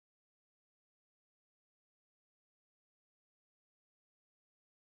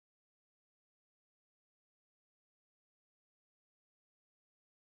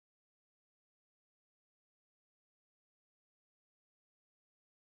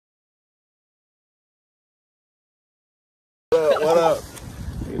What up?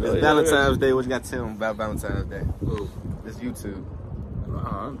 It's Valentine's Day. What you got to tell them about Valentine's Day? Ooh. It's YouTube.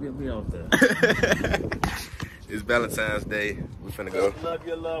 Get me off that. It's Valentine's Day. We finna go. Love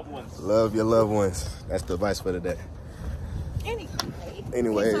your loved ones. Love your loved ones. That's the advice for today.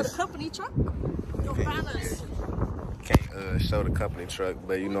 Anyways. Show the company truck. You'll find us. Can't show the company truck,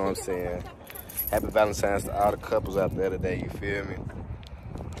 but you know what I'm saying. Happy Valentine's to all the couples out there today. You feel me?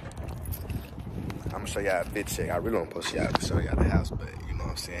 I'm gonna show y'all a fit check. I really don't post y'all to show y'all the house, but you know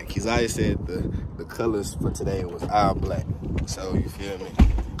what I'm saying. Keziah said the colors for today was all black. So you feel me?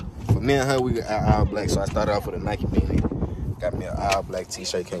 For me and her, we got all black. So I started off with a Nike beanie. Got me an all black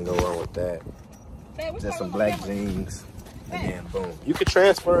t-shirt. Can't go wrong with that. Just some black jeans. And then boom. You can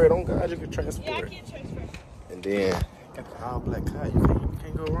transfer it. On God, you can transfer it. Yeah, I can transfer. And then got the all black car. You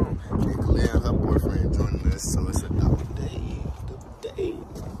can't go wrong. And Claire and her boyfriend joining us, so it's a double date.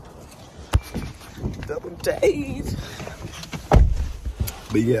 Double date.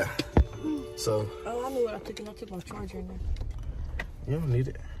 But yeah. So. Oh, I knew what I took. I took my charger in there. You don't need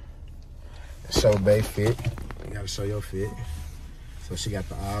it. Show Bay fit. You gotta show your fit. So she got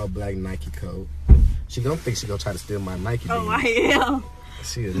the all black Nike coat. She gonna think she gonna try to steal my Nike. Oh, I am.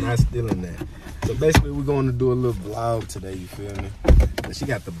 She is not stealing that. So basically, we're going to do a little vlog today. You feel me? But she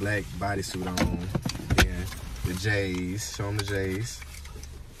got the black bodysuit on. Yeah, the J's. Show them the J's.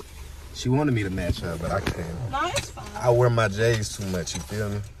 She wanted me to match her, but I can't. No, it's fine. I wear my J's too much. You feel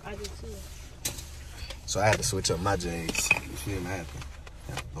me? I do too. So I had to switch up my J's. You feel me? I had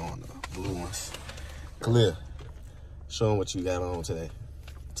to go on the blue ones. Khalil, show them what you got on today.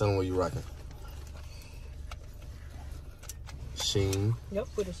 Tell them what you rocking. Sheen. Your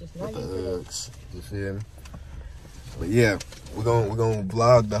footage is nice. With the Uggs. You feel me? But yeah, we're gonna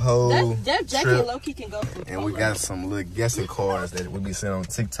vlog the whole that jacket trip. low-key can go for And we got some little guessing cards that we'll be sitting on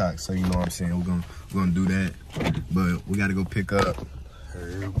TikTok, so you know what I'm saying. We're gonna do that. But we gotta go pick up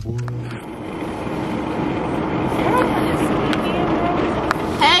her boy.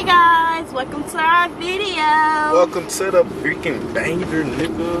 Hey guys, welcome to our video. Welcome to the freaking banger,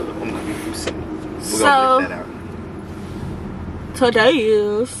 nigga. I'm gonna give you some. We're gonna get that out. Today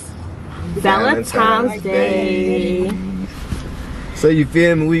is Valentine's Day. So you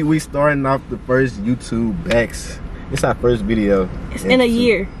feel me? We starting off the first YouTube backs. It's our first video. It's in a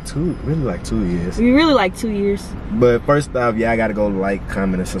year. Really like 2 years. We really like 2 years. But first off, yeah, I gotta go like,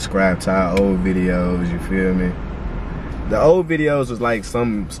 comment, and subscribe to our old videos. You feel me? The old videos was like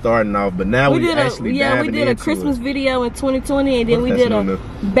some starting off, but now we actually we did a Christmas video in 2020, and then we did a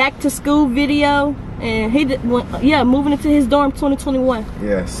back to school video, and he did moving into his dorm 2021.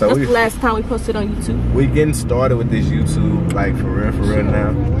 Yeah, so that's the last time we posted on YouTube. We getting started with this YouTube, like for real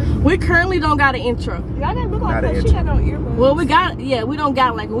now. We currently don't got an intro. Y'all didn't look like that. She got no earbuds. Well, we don't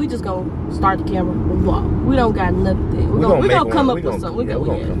got like, we just gonna start the camera and vlog. We don't got nothing. We're gonna come up with something. We're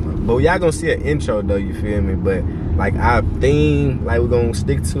gonna come up. But y'all gonna see an intro though, you feel me? But like our theme, like we're gonna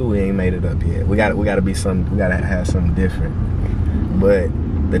stick to, we ain't made it up yet. We gotta be something. We gotta have something different. But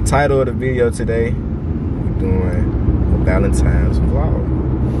the title of the video today, we're doing a Valentine's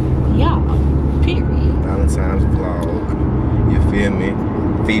vlog. Yeah. Period. Valentine's vlog. You feel me?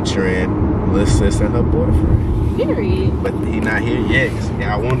 Featuring Lil Sis and her boyfriend. Period. But he not here yet. So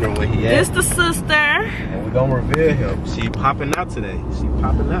y'all wondering where he at. It's the sister. And we're gonna reveal him. She popping out today. She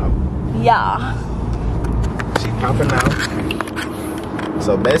popping out. Yeah. She popping out.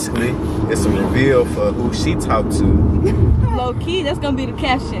 So basically, it's a reveal for who she talked to. Low key, that's gonna be the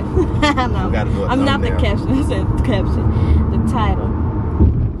caption. No, I'm not the caption. I said the caption. The title.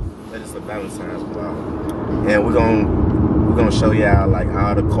 But it's a Valentine's vlog. And we're gonna show y'all like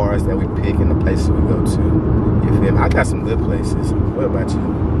all the cars that we pick and the places we go to. You feel me? I got some good places. What about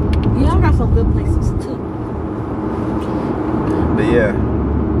you? Yeah, I got some good places too. But yeah,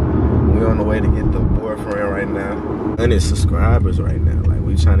 we're on the way to get the boyfriend right now. 100 subscribers right now. Like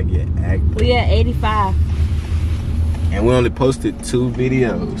we trying to get active. We at 85. And we only posted 2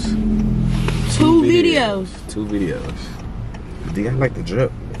 videos. Two videos. 2 videos. Do y'all like the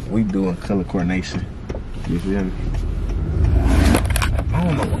drip? We doing color coordination. You feel me? I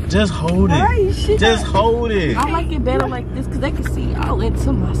don't know. Just hold it. Right, just hold it. I like it better like this because they can see all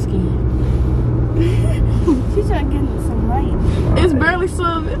into my skin. She's trying to get into some light. It's barely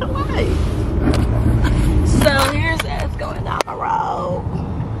some in the light. So here's us going down the road.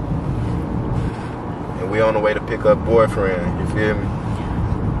 And we on the way to pick up boyfriend. You feel me?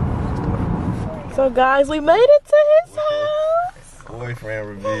 So guys, we made it to his house. Boyfriend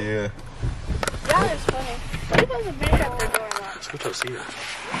reveal. Y'all is funny. He doesn't be at the door a lot. Let's go see her.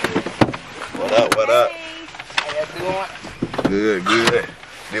 What up? What up? How you doing? Good, good.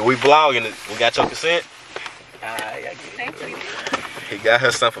 Did we vlogging it? We got your consent? Thank you. He got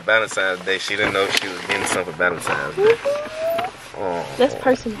her something for Valentine's Day. She didn't know she was getting something for Valentine's Day. Oh. That's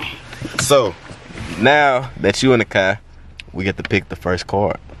personal. So, now that you in the car, we get to pick the first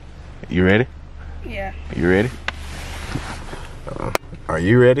card. You ready? Yeah. You ready? Are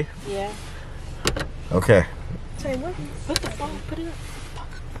you ready? Yeah. Okay. Say what? Put the phone. Put it up.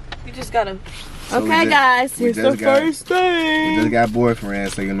 You just gotta. So okay, guys. Here's the first thing. We just got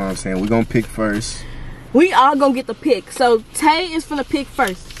boyfriend, so you know what I'm saying. We're gonna pick first. We all gonna get the pick. So Tay is finna pick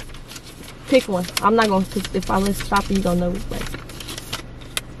first. Pick one. I'm not gonna. If I let's stop you, you gonna know. Like.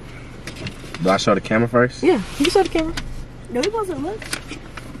 Do I show the camera first? Yeah, you can show the camera. No, he wasn't look.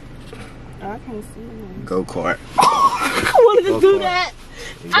 Oh, I can't see him. Go kart. I wanted to do that.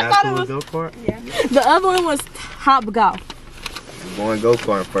 I thought it was go kart. Yeah. The other one was Top Golf. We're going go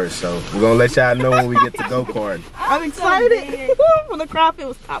kart first, so we're gonna let y'all know when we get to go kart. I'm excited. From the crop, it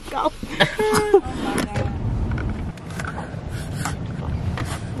was Top Golf. Oh my God.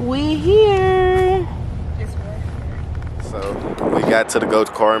 We here. So we got to the go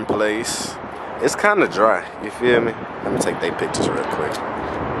karting place. It's kind of dry. You feel me? Let me take their pictures real quick.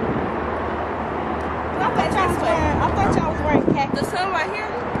 I thought y'all was wearing khaki. The sun right here.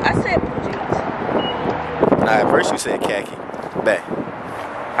 I said blue jeans. Nah, at first you said khaki. Back.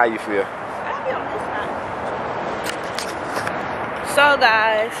 How you feel? I'll be on this side. So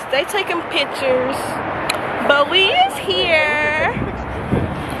guys, they taking pictures, but we is here.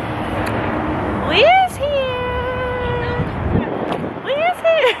 We is here. We is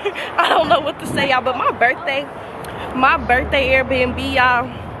here. I don't know what to say, y'all, but my birthday Airbnb, y'all,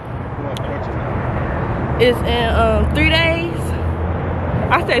 is in 3 days.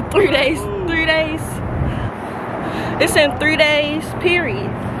 I said 3 days. 3 days. It's in 3 days, period.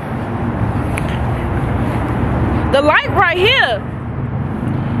 The light right here.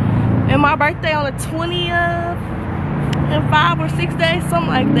 And my birthday on the 20th in 5 or 6 days, something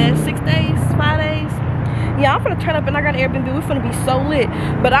like that. 6 days, 5 days. Yeah, I'm gonna turn up and I got an Airbnb. We're gonna be so lit.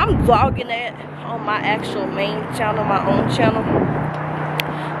 But I'm vlogging that on my actual main channel, my own channel.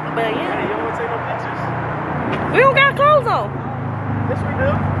 But yeah. Hey, you don't want to take no pictures? We don't got clothes on. Yes, we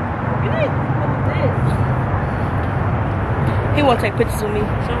do. Good. Look at this. He won't take pictures with me. She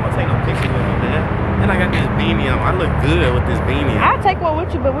don't want to take no pictures with me, man. And I got this beanie on. I look good with this beanie on. I'll take one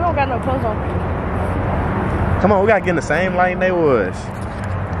with you, but we don't got no clothes on. Come on, we gotta get in the same light they was.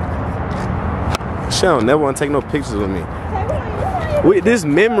 She don't never want to take no pictures with me. This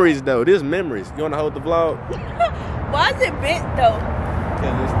memories though. This memories. You wanna hold the vlog? Why is it bent though?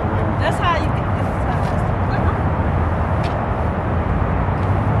 That's how you get this.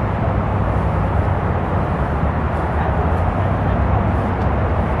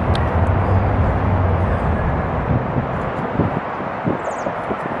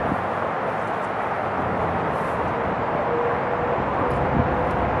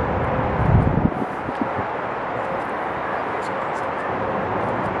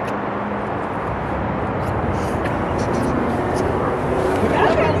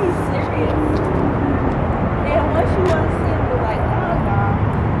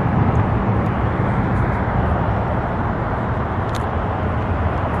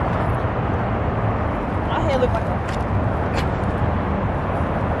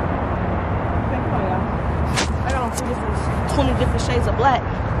 Shades of black.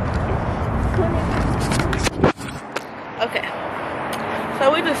 Okay, so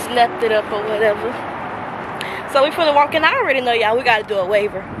we just snapped it up or whatever. So we finna walk in. I already know y'all, we gotta do a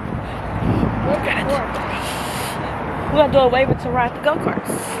waiver. We gotta do a waiver to ride the go-karts.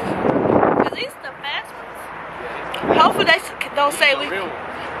 Cause these the fast ones. Hopefully they don't say we.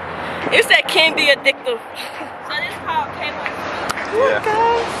 It said can be addictive. So this called K1. Yeah.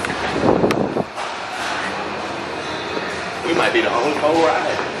 We might be the only whole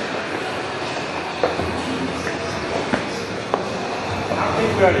ride. I think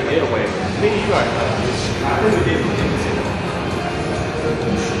we already did away. Me, you already know.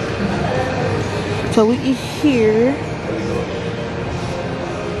 So we here.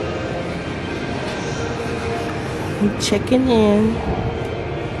 We checking in.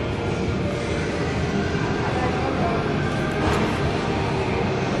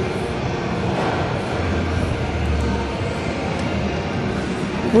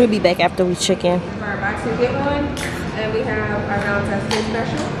 We'll be back after we check in. For our box and get one, and we have our Valentine's Day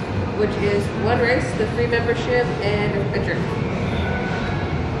special, which is one race, the free membership, and a drink.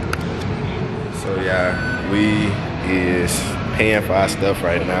 So yeah, we is paying for our stuff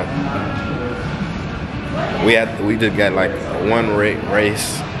right now. We just got like one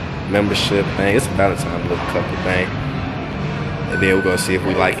race membership thing. It's a Valentine little couple thing, and then we're gonna see if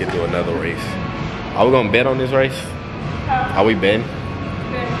we like it, do another race. Are we gonna bet on this race? Are we betting?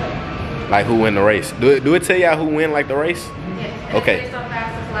 Like who win the race? Do it tell y'all who win like the race? Yes. Okay. Based on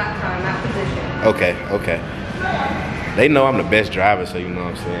fastest lap time, not position. Okay, okay. They know I'm the best driver, so you know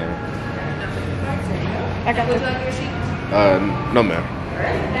what I'm saying. I got Would you the. like your receipt? No ma'am.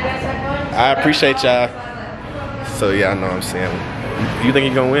 I appreciate y'all. So yeah, I know what I'm saying. You think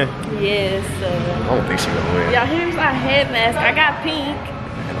you're gonna win? Yes. I don't think she's gonna win. Y'all, here's our head mask. I got pink.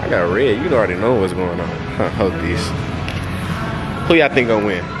 I got red. You already know what's going on. Hold these. Who y'all think gonna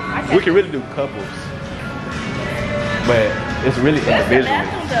win? We can really do couples, but it's really individual.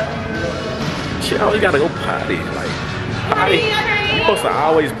 She always gotta go potty. Like potty. You're supposed to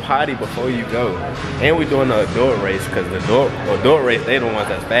always potty before you go. And we're doing the adult race because the adult race, they the ones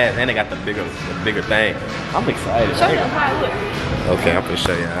that's fast and they got the bigger thing. I'm excited. Show them how it looks. Okay, I'm gonna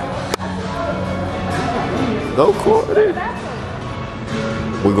show y'all. Go quarter.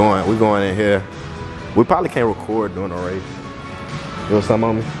 We're going in here. We probably can't record during the race. You know something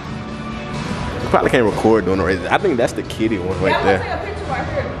on me? We probably can't record during the race. I think that's the kiddie one right there. Take a picture right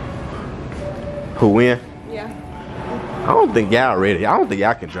here. Who win? Yeah. I don't think y'all ready. I don't think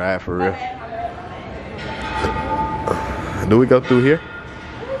y'all can drive for real. Do we go through here?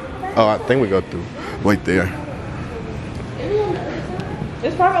 Oh, I think we go through. Wait there.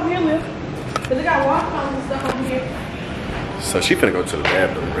 It's probably over here, Liv. Because they got water fountains and stuff over here. So she finna go to the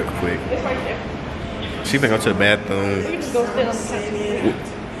bathroom real quick. It's right there. She finna go to the We bathroom. can just go sit on the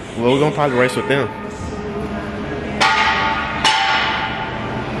couch. Well, we're gonna probably race with them.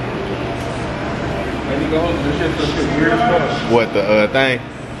 What, the thing?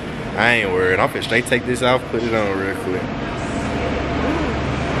 I ain't worried. I'm finna straight take this off, put it on real quick.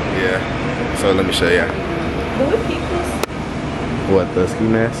 Yeah. So let me show ya. Do we keep this? What, the ski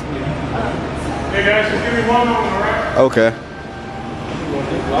mask? Hey guys, just give me one moment, alright? Okay.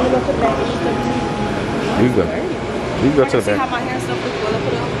 You go. You go to the See how back. my hair stuff looks when I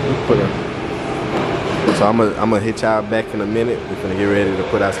put it on? Put it. So I'm gonna hit y'all back in a minute. We're gonna get ready to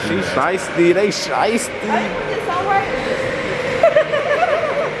put our ski. She shiesty. They shiesty. I put this on right.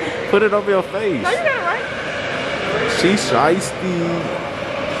 Put it over your face. No, you got it right. She shiesty.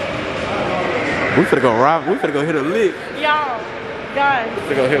 We finna go rob. We finna go hit a lick. Y'all, guys, We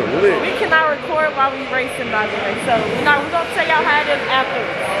finna go hit a lick. we cannot record while we racing, by the way. So, we're gonna tell y'all how it is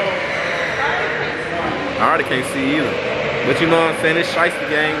afterwards. I already can't see either. But you know what I'm saying? It's shiesty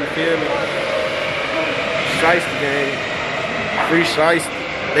gang. You feel me? Shiesty gang. Free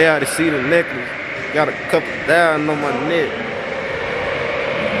shiesty. They ought to see the necklace. Got a couple down on my neck.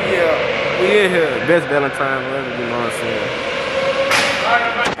 Yeah, we in here. Best Valentine ever, you know what I'm saying?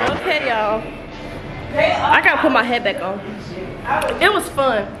 Okay, y'all. I gotta put my head back on. It was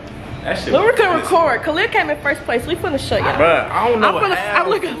fun. That shit. When we couldn't record, Khalil came in first place. We finna show y'all. Bruh, I don't know I'm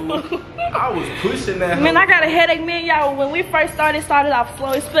looking fool. I was pushing that. Man, I got a headache. Me and y'all, when we first started off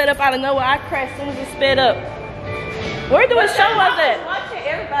slow. It sped up out of nowhere. I crashed as soon as it sped up. Where do it show us at? Watching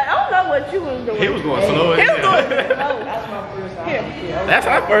everybody. I don't know what you was doing. He was going slow. He was going slow. Here. That's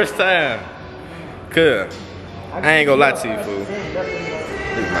our first time. Cuz, I ain't gonna lie to you, fool. Look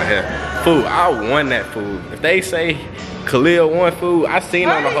at my hair. Fool, I won that fool. If they say Khalil won, fool, I seen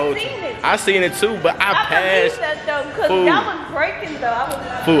it on the whole seen it. I seen it too, but I passed. That though, because Fool. y'all was breaking though.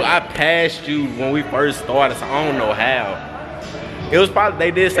 Fool, I passed you when we first started, so I don't know how. It was probably,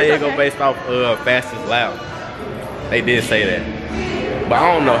 they did say it go based off fastest lap. They did say that. But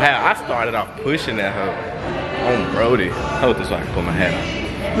I don't know how. I started off pushing that hoe on Brody. Hold this so I can put my hat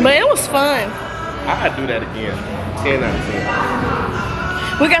on. But it was fun. I'd do that again. 10 out of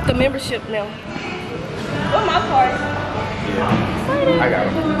 10. We got the membership now. What my part? Yeah. I got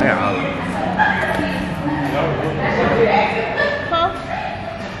them. I got all of them. Huh?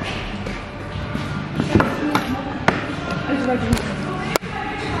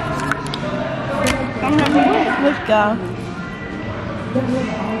 Let's go.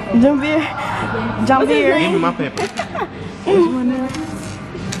 Jambeer. Give me my paper.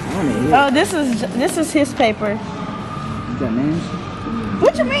 Oh, this is his paper.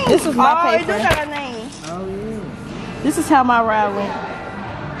 What you mean? This is my paper. It got a name. Oh yeah. This is how my ride went.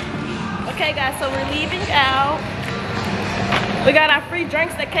 Okay, guys, so we're leaving out. We got our free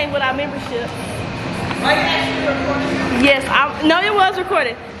drinks that came with our membership. Are you actually recording? Yes, no, it was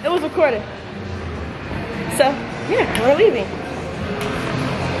recorded. It was recorded. So, yeah, we're leaving.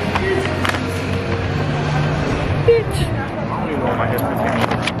 Bitch.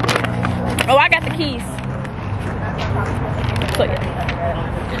 Oh, I got the keys. So, yeah.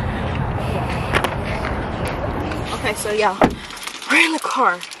 Okay, so y'all, we're in the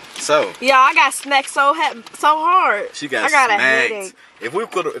car. So yeah, I got smacked so hard. she got I got smacked. a headache. If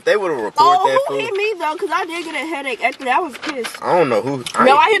they would have recorded that Who fool. hit me though? Cause I did get a headache. Actually, I was pissed. I don't know who.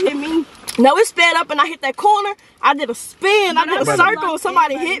 No, I hit me. No, it sped up and I hit that corner. I did a spin. I did a circle.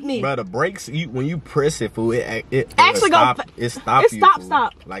 Somebody hit me. Bro, the brakes, when you press it, fool, it actually stop. go. It stops. It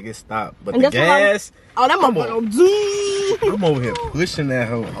stop. Like it stopped. But And the that's gas. Oh, that motherfucker. I'm over here pushing that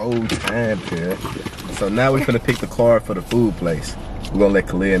whole time, here. So now we finna pick the car for the food place. We're gonna let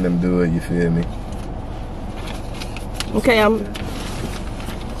Khalil and them do it. You feel me? Okay, I'm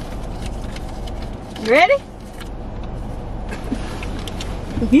ready.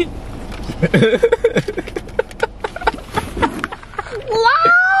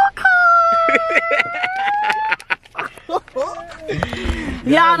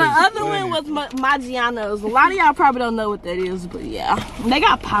 Y'all, the other one was Maggiano's. A lot of y'all probably don't know what that is, but yeah, they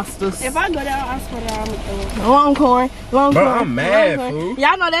got pastas. If I go down, I swear to God, Longhorn. Bro, I'm mad, fool.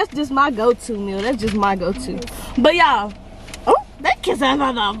 Y'all know that's just my go-to meal. That's just my go-to. But y'all, oh, that kiss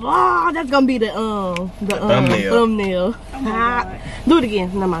oh, that's gonna be the thumbnail. Oh do it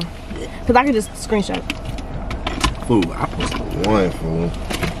again, never mind. Cause I can just screenshot it. Fool, I posted one, fool.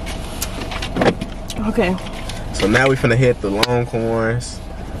 Okay. So now we finna hit the Longhorns,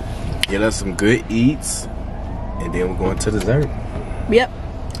 get us some good eats, and then we're going to dessert. Yep.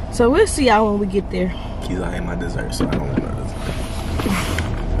 So we'll see y'all when we get there. Keys, I ate my dessert, so I don't want no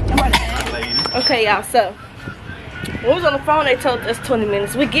dessert. Okay, y'all. So when we was on the phone, they told us 20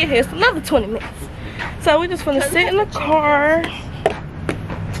 minutes. We get here, it's another 20 minutes. So we just finna sit in the car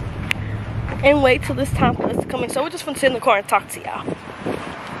and wait till it's time for us to come in. So we're just finna sit in the car and talk to y'all.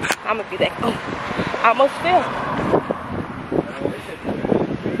 I'm gonna be back. Oh, I almost fell.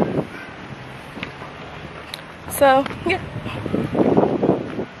 So, yeah.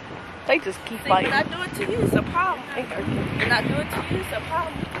 They just keep fighting. When I do it to you, it's a problem. When I do it to you, it's a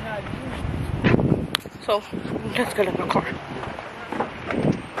problem. So, let's get in the car.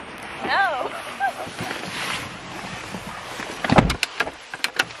 No.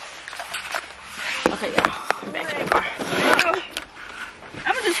 Okay, y'all. I'm back in the car.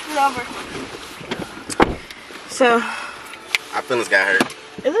 I'm gonna just scoot over. So, My feelings got hurt.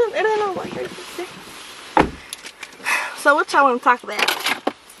 it don't know what you're saying. So, what y'all want to talk about?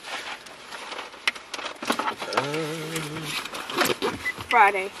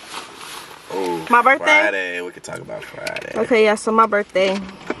 Friday. Oh, My birthday? Friday. We could talk about Friday. Okay, yeah, so my birthday.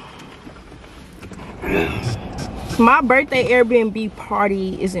 My birthday Airbnb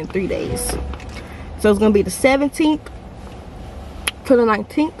party is in 3 days. So it's gonna be the 17th to the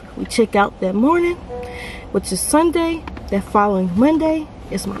 19th. We check out that morning, which is Sunday. That following Monday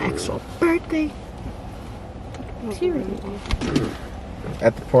is my actual birthday. Period.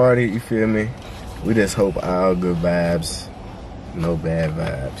 At the party, you feel me? We just hope all good vibes, no bad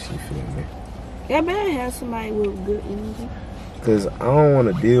vibes, you feel me? Yeah, better have somebody with good energy. Because I don't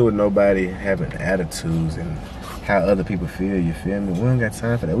want to deal with nobody having attitudes and how other people feel, you feel me? We don't got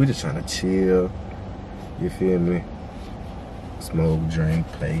time for that. We just trying to chill, you feel me? Smoke, drink,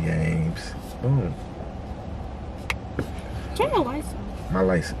 play games. Boom. Turn your lights on. My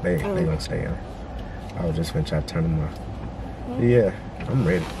lights, they gonna stay on. I was just gonna try to turn them off. Yeah, I'm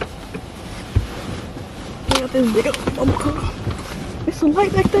ready. I got this big old car. It's some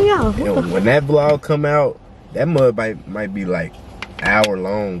light back there, y'all. Yo, when that vlog come out, that mud might be like hour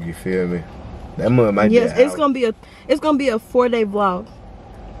long, you feel me? That mud might be an hour. It's gonna be a 4-day vlog.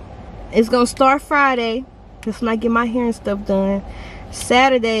 It's gonna start Friday. That's when I get my hair and stuff done.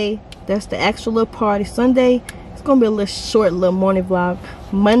 Saturday, that's the actual little party. Sunday, it's gonna be a little short little morning vlog.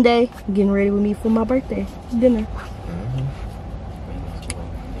 Monday, getting ready with me for my birthday dinner.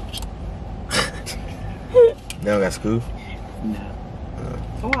 They don't got school?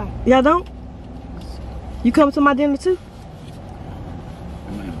 Why? Y'all don't? You come to my dinner too?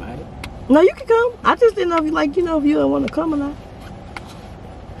 I'm invited. No, you can come. I just didn't know if you if you don't want to come or not.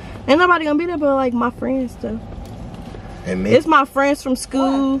 Ain't nobody gonna be there but like my friends though. And me? It's my friends from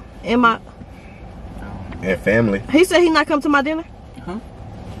school and my family. He said he not come to my dinner? Huh?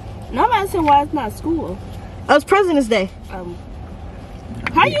 Nobody said why it's not school. Oh, it's President's Day.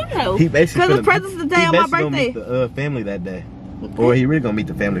 How you know? He basically because it's President's Day on my birthday. Gonna meet the family that day. Or he really gonna meet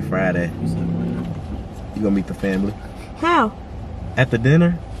the family Friday. You gonna meet the family? How? At the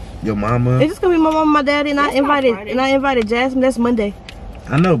dinner? Your mama? It's just gonna be my mom and my daddy, and I invited Jasmine. That's Monday.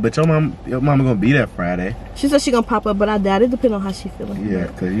 I know, but your mama gonna be there Friday. She said she gonna pop up, but I doubt it. Depends on how she feeling. Yeah,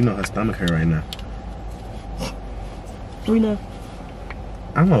 cause you know her stomach hurt right now. We know.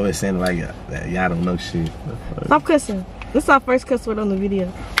 I'm always saying like that y'all don't know shit. Stop cussing. This is our first cuss word on the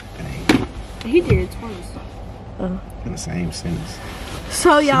video. He did it twice. In the same sentence.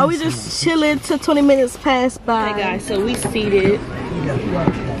 So y'all, we just chilling till 20 minutes pass by. Hey guys, so we seated.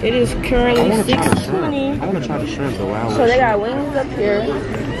 It is currently 6:20. I want to try the shrimp though. So they got wings up here,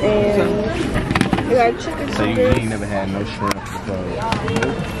 and they got chicken So you tenders. ain't never had no shrimp before.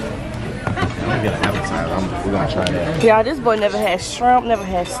 I'm gonna get an appetizer. We're gonna try that. Y'all, this boy never had shrimp, never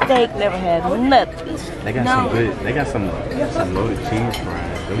had steak, never had nothing. They got some good. They got some loaded cheese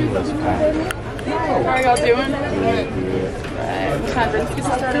fries. Them was fire. How are y'all doing?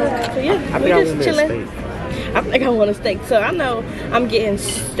 So yeah, we just chilling. I think I want a steak. So I know I'm getting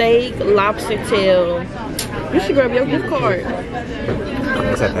steak, lobster tail. You should grab your gift card.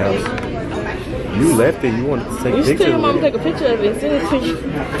 What's at the house? You left it. You wanted to take You a should picture tell your of mom it. to take a picture of it and send it to you.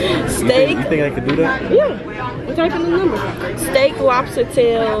 Steak. You think I could do that? Yeah. I'm typing the number. Steak, lobster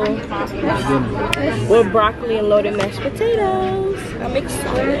tail, with broccoli and loaded mashed potatoes. I'm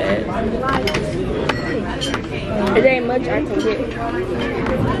excited. It ain't much I can get.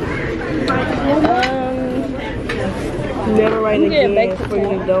 Never write again for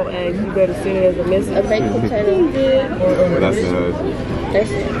you don't ask. You better send it as a message. A baked potato. That's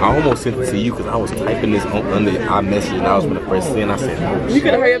it. I almost sent it to you because I was typing this under iMessage and I was gonna press send. I said, no. You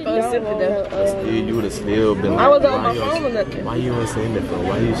could have hurry up and sent it though. Still, you would have still been like, I was on my phone or nothing. Why you ain't saying that for?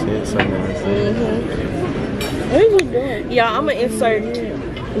 Why you saying something like that? What are you doing? Y'all, I'm gonna insert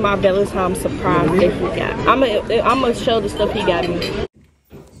my Bella's Home surprise gift he got. I'm gonna show the stuff he got me.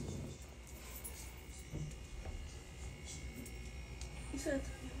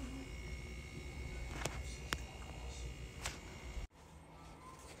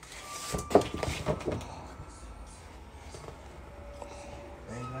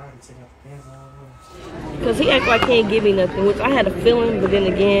 Cause he act like he ain't give me nothing, which I had a feeling, but then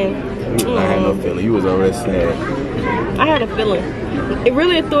again, I had no feeling. You was already sad. I had a feeling. It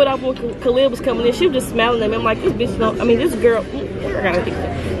really threw it off when Khalil was coming in. She was just smiling at me. I'm like, this bitch don't. I mean, this girl. I gotta think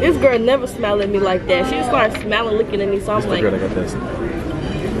that. This girl never smiled at me like that. She just started smiling, looking at me. So I'm like, the girl that got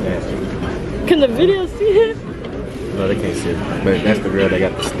that. Can the video see it? No, they can't see it. But that's the girl that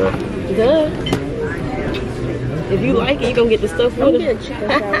got the stuff. Duh. If you like it, you gonna get the stuff with it. Chicken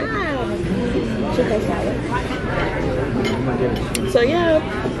salad. Chicken salad. So yeah.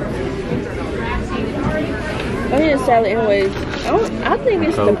 I need a salad anyways. I think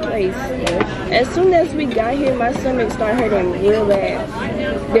it's the place. As soon as we got here, my stomach started hurting real bad.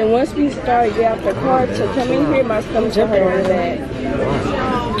 Then once we started getting out the car to come in here, my stomach started hurting really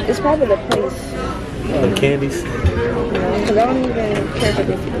bad. It's probably the place. The candies. Because I don't even care for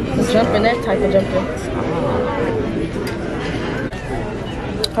this. Jumping, that type of jumping.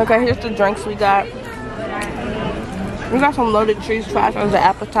 Okay, here's the drinks we got. We got some loaded cheese fries as an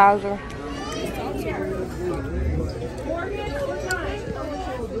appetizer.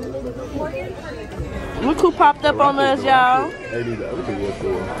 Look who popped up on us, y'all.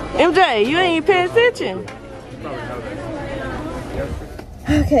 MJ, you ain't even paying attention.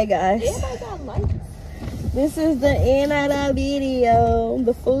 Okay, guys. This is the end of the video.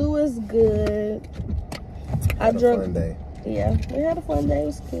 The food was good. I drunk. Fun day. Yeah, we had a fun day. It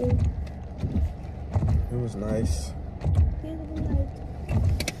was cool. It was nice.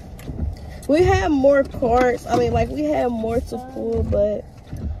 We had more carts. I mean, like, we had more to pull, but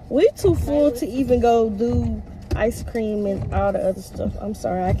we too full to even go do ice cream and all the other stuff. I'm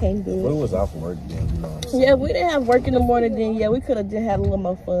sorry, I can't do it. We was off work then, you know what I'm saying? Yeah, we didn't have work in the morning then. Yeah, we could have just had a little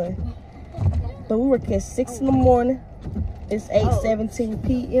more fun. But we work at 6 in the morning. It's 8:17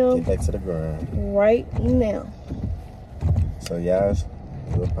 p.m. Get back to the grind. right now. So, guys,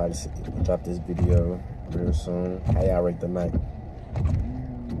 we'll probably drop this video real soon. How y'all rate the night?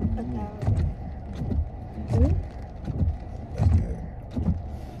 That's good.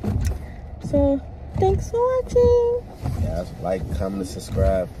 So, thanks for watching. Guys, like, comment, and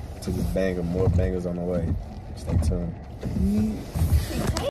subscribe to this banger. More bangers on the way. Stay tuned.